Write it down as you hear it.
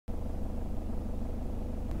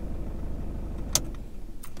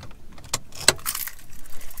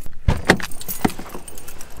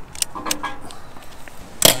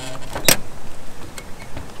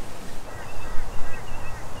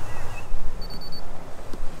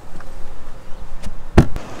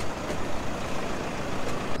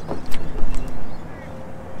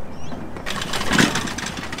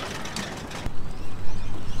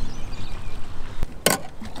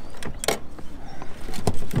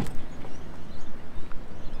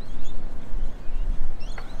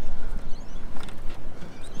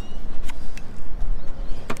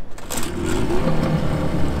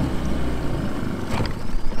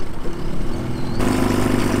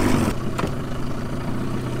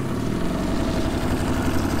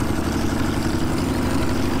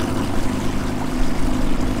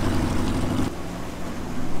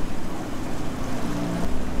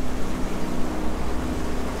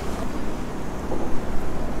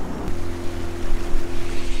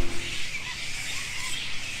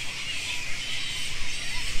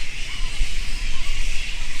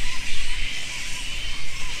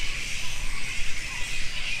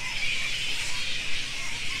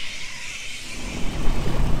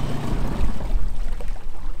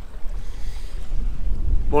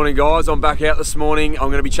Morning guys, I'm back out this morning. I'm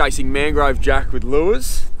going to be chasing Mangrove Jack with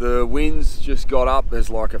lures. The wind's just got up, there's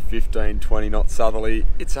like a 15-20 knot southerly.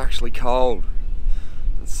 It's actually cold.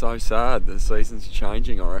 It's so sad, the season's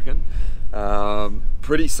changing I reckon.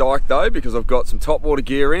 Pretty psyched though because I've got some top water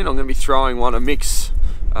gear in. I'm going to be throwing a mix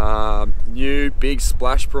new big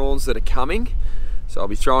splash prawns that are coming. So I'll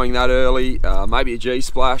be throwing that early, maybe a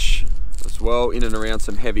G-splash as well, in and around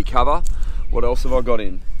some heavy cover. What else have I got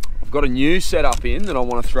in? I've got a new setup in that I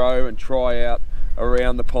want to throw and try out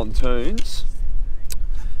around the pontoons.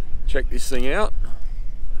 Check this thing out.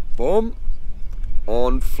 Boom.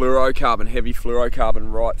 On fluorocarbon, heavy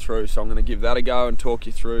fluorocarbon right through. So I'm going to give that a go and talk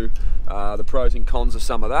you through the pros and cons of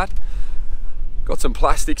some of that. Got some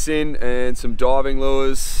plastics in and some diving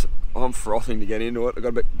lures. I'm frothing to get into it. I've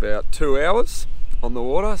got about 2 hours on the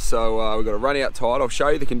water, so we've got to run out tight. I'll show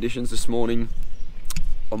you the conditions this morning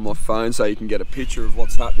on my phone so you can get a picture of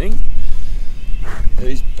what's happening.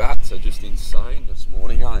 These bats are just insane this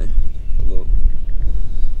morning, eh? Look.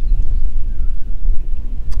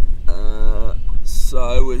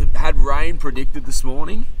 So we had rain predicted this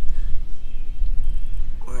morning.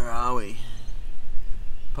 Where are we?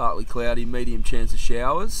 Partly cloudy, medium chance of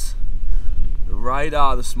showers. The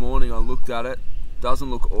radar this morning, I looked at it, doesn't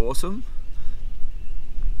look awesome,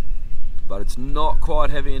 but it's not quite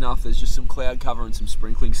heavy enough. There's just some cloud cover and some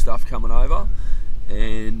sprinkling stuff coming over,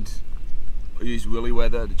 and I use willy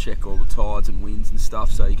weather to check all the tides and winds and stuff,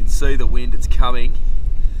 so you can see the wind, it's coming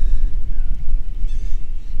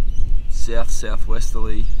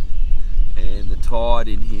southwesterly, and the tide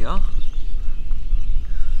in here,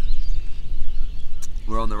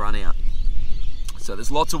 we're on the run out. So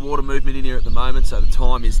there's lots of water movement in here at the moment, so the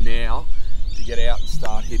time is now to get out and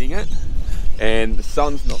start hitting it. And the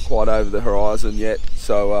sun's not quite over the horizon yet,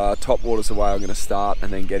 so top water's the way I'm going to start,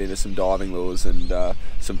 and then get into some diving lures and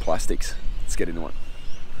some plastics. Let's get into it.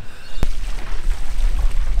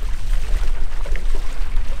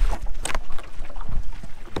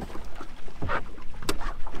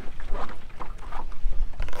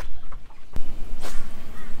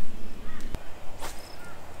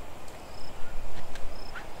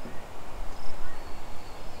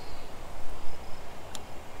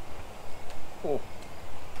 Oh,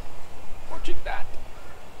 watching that.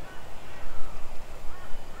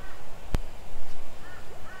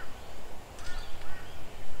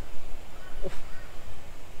 Oh.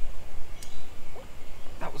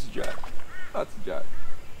 That was a jack. That's a jack.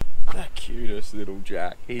 The cutest little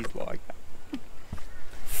jack. He's like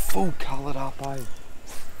full coloured up, eh?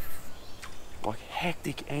 Like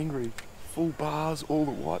hectic, angry, full bars, all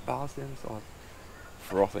the white bars down the side.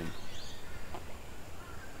 Frothing.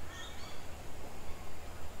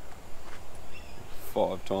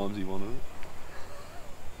 Five times he wanted it.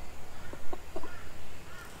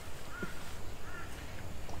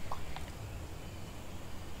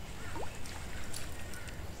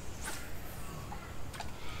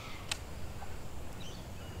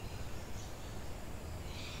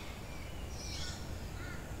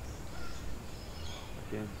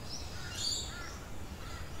 Again.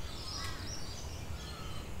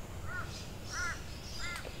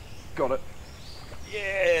 Got it.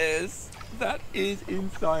 Yes! That is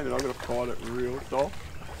insane, and I've got to find it real soft.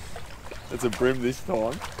 It's a brim this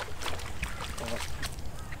time.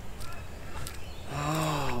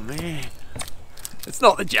 Oh man. It's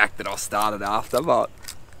not the jack that I started after, but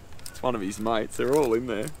it's one of his mates. They're all in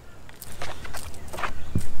there.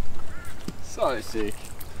 So sick.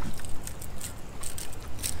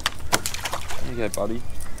 There you go, buddy.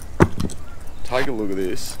 Take a look at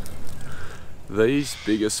this. These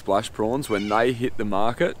bigger splash prawns, when they hit the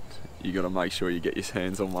market, you got to make sure you get your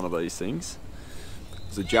hands on one of these things.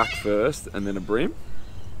 There's a jack first and then a brim,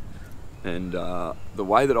 and the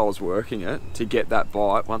way that I was working it to get that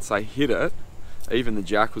bite, once they hit it, even the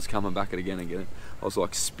jack was coming back again and again. I was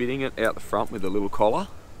like spitting it out the front with a little collar,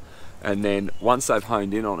 and then once they've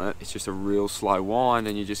honed in on it, it's just a real slow wind,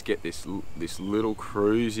 and you just get this little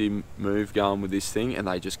cruisy move going with this thing, and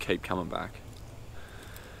they just keep coming back.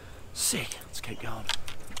 Sick. Let's keep going.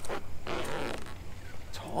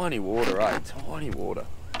 Tiny water, eh? Tiny water.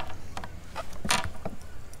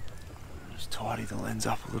 Just tidy the lens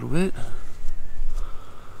up a little bit.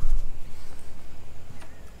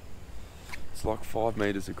 It's like 5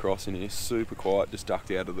 metres across in here, super quiet, just ducked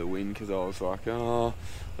out of the wind because I was like, oh,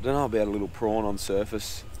 I don't know about a little prawn on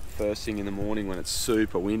surface first thing in the morning when it's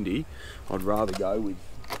super windy. I'd rather go with,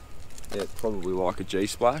 yeah, probably like a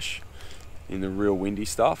G-splash in the real windy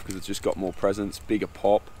stuff because it's just got more presence, bigger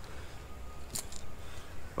pop.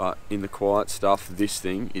 But in the quiet stuff, this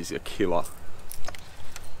thing is a killer.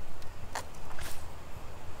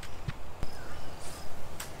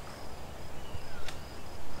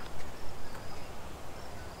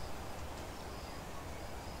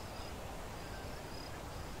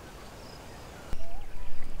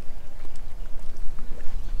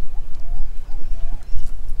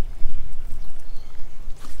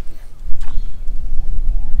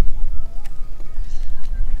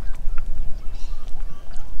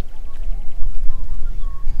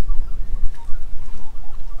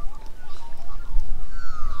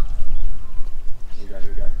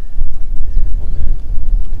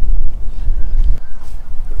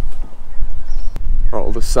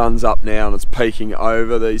 sun's up now and it's peeking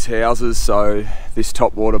over these houses, so this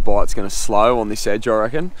top water bite's going to slow on this edge, I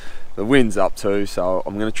reckon. The wind's up too, so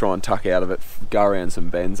I'm going to try and tuck out of it, go around some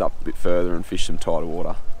bends up a bit further and fish some tighter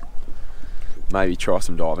water. Maybe try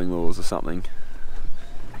some diving lures or something.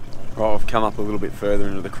 Right, I've come up a little bit further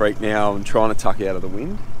into the creek now and trying to tuck out of the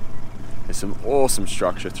wind. There's some awesome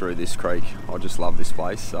structure through this creek. I just love this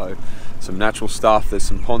place. So some natural stuff, there's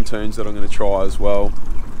some pontoons that I'm going to try as well,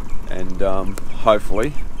 and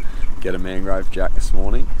hopefully get a mangrove jack this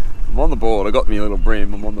morning. I'm on the board, I got me a little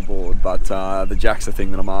brim, I'm on the board, but the jack's the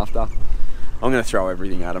thing that I'm after. I'm going to throw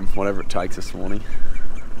everything at him, whatever it takes this morning.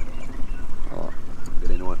 Alright,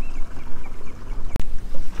 get into it.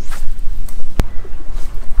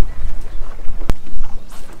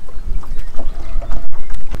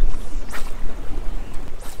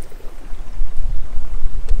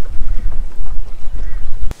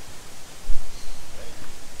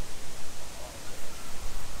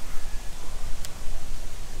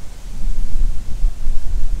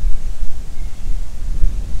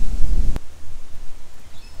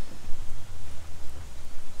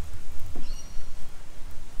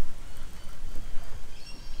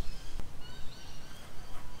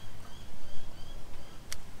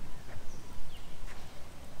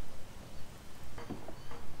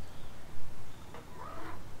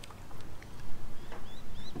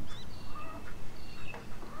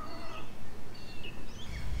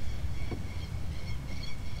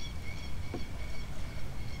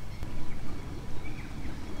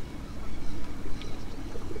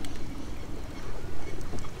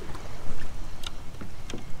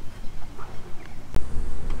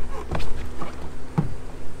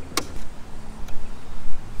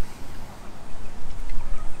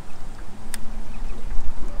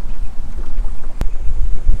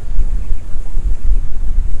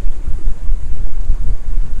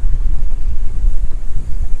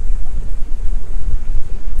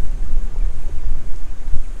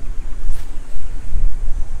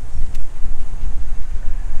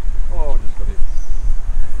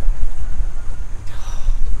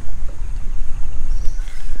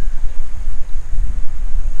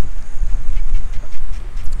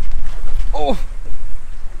 Oh!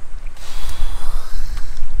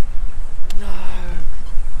 No! I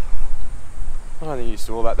don't think you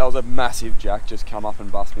saw that. That was a massive jack just come up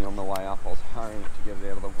and bust me on the way up. I was hurrying to get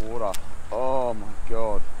it out of the water. Oh my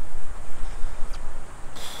god.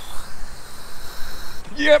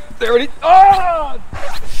 Yep, there it is. Oh!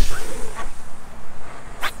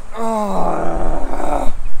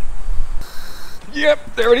 Oh!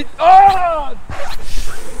 Yep, there it is. Oh!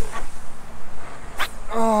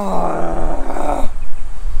 Oh!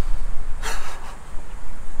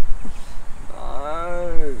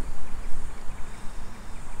 No!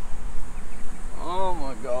 Oh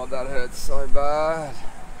my god, that hurts so bad.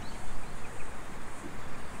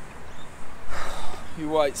 You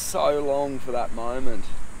wait so long for that moment.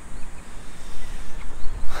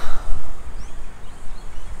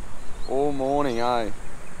 All morning, eh?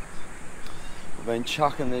 I've been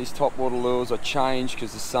chucking these topwater lures. I changed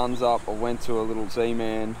because the sun's up. I went to a little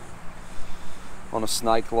Z-Man on a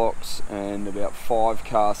snake locks, and about 5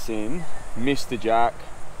 casts in, missed the jack,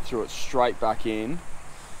 threw it straight back in,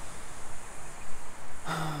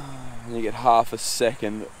 and you get half a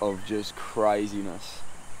second of just craziness.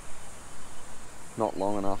 Not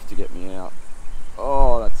long enough to get me out.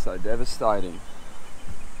 Oh, that's so devastating.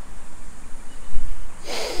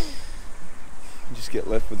 You just get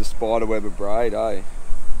left with a spider web of braid, eh?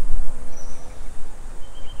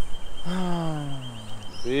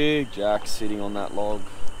 Big jack sitting on that log.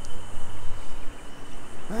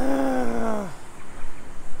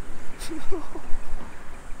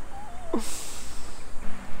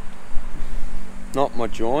 Not my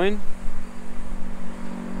join.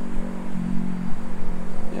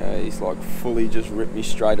 Yeah, he's like fully just ripped me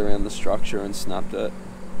straight around the structure and snapped it.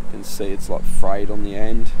 You can see it's like frayed on the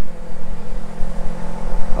end.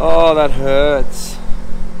 Oh, that hurts.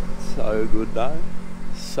 So good though.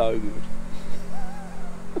 So good.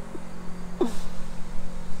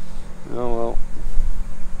 Oh well.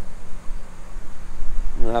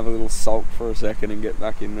 I'm gonna have a little sulk for a second and get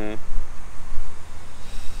back in there.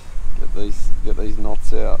 Get these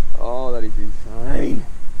knots out. Oh, that is insane.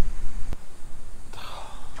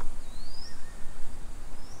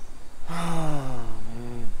 Oh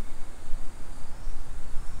man.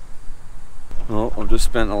 Well, I've just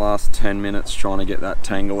spent the last 10 minutes trying to get that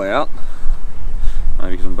tangle out.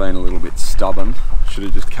 Maybe because I'm being a little bit stubborn. Should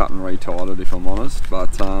have just cut and retied it if I'm honest,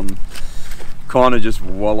 but kind of just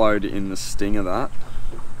wallowed in the sting of that.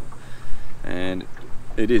 And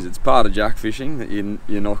it is. It's part of jack fishing that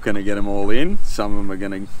you're not going to get them all in. Some of them are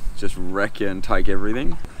going to just wreck you and take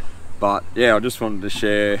everything. But yeah, I just wanted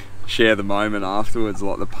to share the moment afterwards,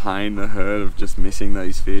 like the pain, the hurt of just missing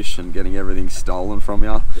these fish and getting everything stolen from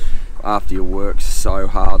you after you worked so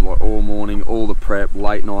hard, like all morning, all the prep,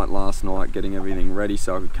 late night last night, getting everything ready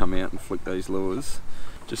so I could come out and flick these lures.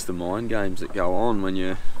 Just the mind games that go on when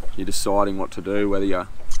you're deciding what to do, whether you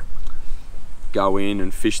go in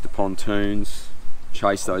and fish the pontoons,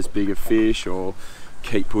 chase those bigger fish, or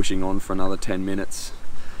keep pushing on for another 10 minutes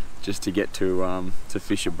just to get to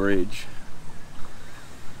fish a bridge.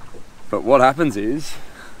 But what happens is,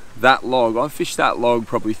 that log, I fished that log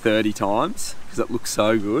probably 30 times because it looked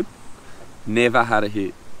so good, never had a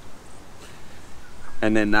hit.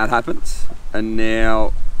 And then that happens, and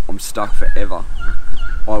now I'm stuck forever.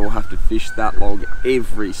 I will have to fish that log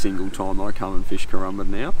every single time I come and fish Currumbin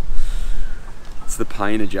now. It's the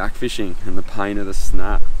pain of jack fishing and the pain of the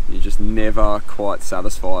snap. You're just never quite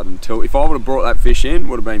satisfied until, if I would have brought that fish in,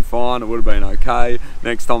 would have been fine, it would have been okay.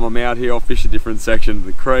 Next time I'm out here, I'll fish a different section of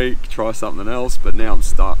the creek, try something else, but now I'm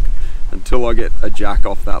stuck. Until I get a jack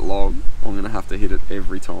off that log, I'm gonna have to hit it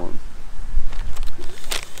every time.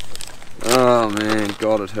 Oh man,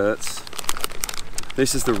 God, it hurts.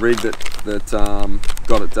 This is the rig that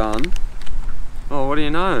got it done. Oh, what do you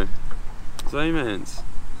know? Z-Mans.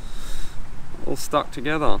 All stuck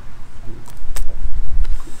together.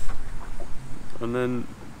 And then,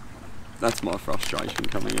 that's my frustration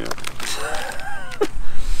coming out.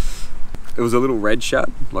 It was a little red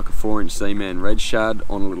shad, like a 4-inch Z-Man red shad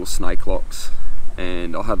on a little snake locks.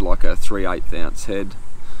 And I had like a 3/8 ounce head,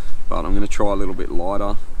 but I'm gonna try a little bit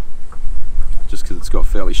lighter, just because it's got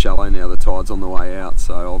fairly shallow now, the tide's on the way out,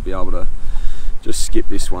 so I'll be able to just skip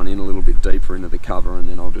this one in a little bit deeper into the cover, and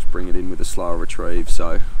then I'll just bring it in with a slower retrieve.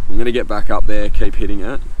 So I'm going to get back up there, keep hitting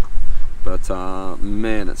it, but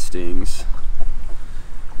man, it stings,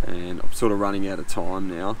 and I'm sort of running out of time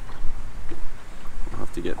now. I'll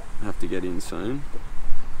have to get in soon,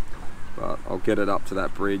 but I'll get it up to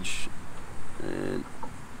that bridge and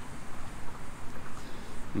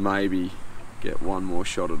maybe get one more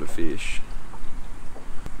shot at a fish.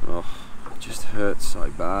 Oh, it just hurts so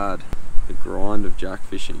bad. The grind of jack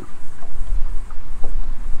fishing.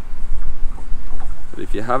 But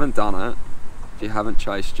if you haven't done it, if you haven't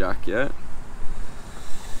chased jack yet,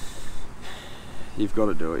 you've got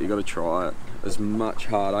to do it. You've got to try it. As much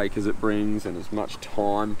heartache as it brings and as much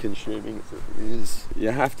time consuming as it is, you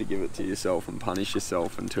have to give it to yourself and punish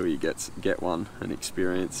yourself until you get one and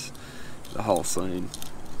experience the whole scene.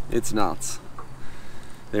 It's nuts.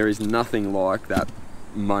 There is nothing like that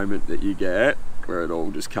moment that you get where it all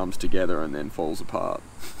just comes together and then falls apart.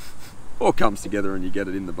 Or comes together and you get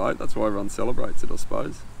it in the boat. That's why everyone celebrates it, I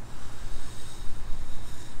suppose.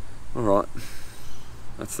 Alright,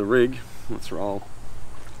 that's the rig. Let's roll.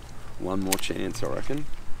 One more chance, I reckon,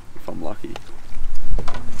 if I'm lucky.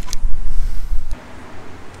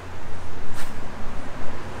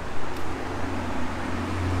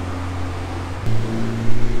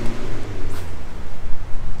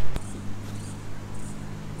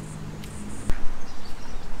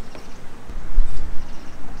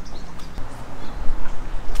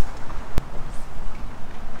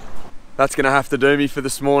 That's going to have to do me for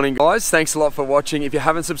this morning, guys. Thanks a lot for watching. If you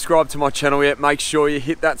haven't subscribed to my channel yet, make sure you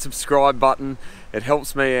hit that subscribe button. It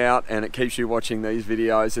helps me out and it keeps you watching these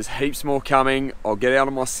videos. There's heaps more coming. I'll get out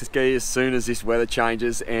on my ski as soon as this weather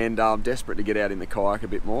changes, and I'm desperate to get out in the kayak a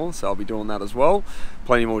bit more, so I'll be doing that as well.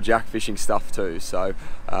 Plenty more jack fishing stuff too. So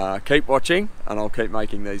keep watching and I'll keep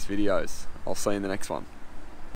making these videos. I'll see you in the next one.